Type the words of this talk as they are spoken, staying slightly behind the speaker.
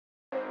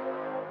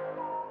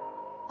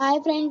Hi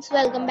friends,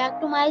 welcome back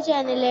to my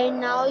channel and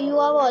now you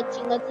are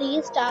watching a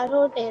 3-star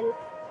hotel.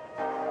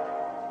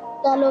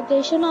 The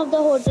location of the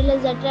hotel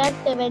is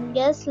attractive and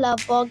guests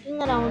love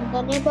walking around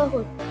the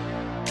neighborhood.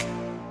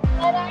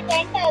 There are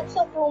 10 types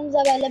of rooms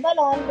available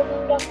on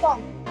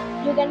booking.com.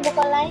 You can book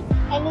online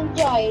and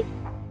enjoy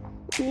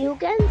it. You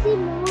can see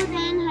more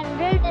than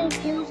 100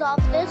 reviews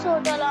of this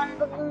hotel on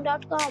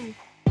booking.com.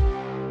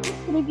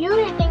 Its review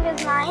rating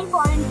is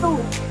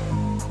 9.2.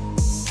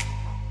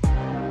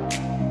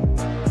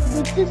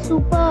 which is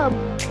superb.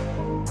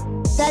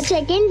 The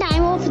check-in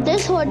time of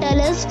this hotel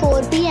is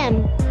 4 p.m.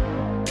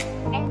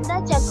 and the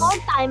check-out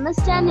time is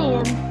 10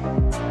 a.m.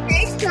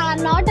 Pets are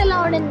not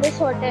allowed in this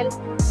hotel.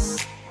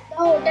 The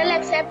hotel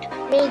accepts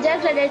major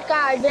credit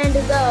cards and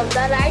reserves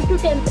the right to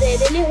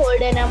temporarily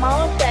hold an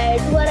amount prior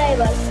to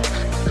arrival.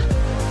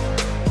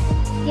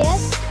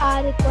 Guests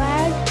are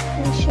required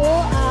to show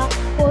a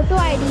photo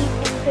ID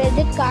and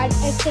credit card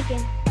at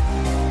check-in.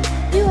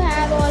 If you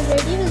have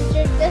already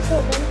visited this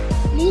hotel,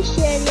 please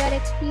share your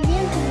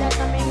experience in the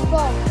comment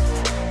box.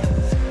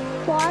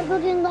 For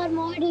booking or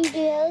more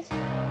details,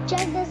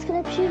 check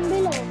description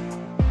below.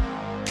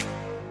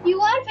 If you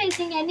are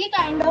facing any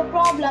kind of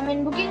problem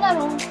in booking a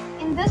room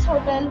in this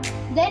hotel,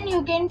 then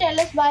you can tell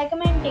us by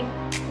commenting.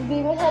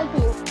 We will help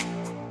you.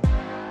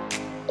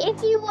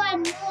 If you are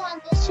new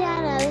on this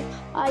channel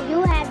or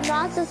you have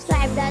not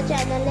subscribed our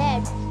channel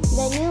yet,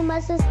 then you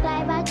must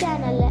subscribe our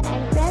channel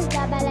and press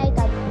the bell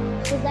icon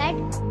so that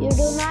you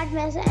do not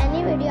miss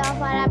any video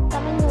of our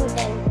upcoming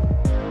hotel.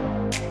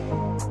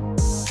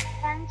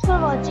 Thanks for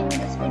watching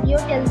this video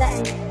till the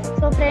end.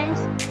 So friends,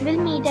 we'll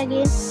meet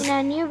again in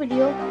a new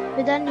video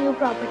with a new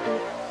property.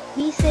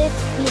 Be safe,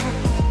 be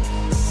happy.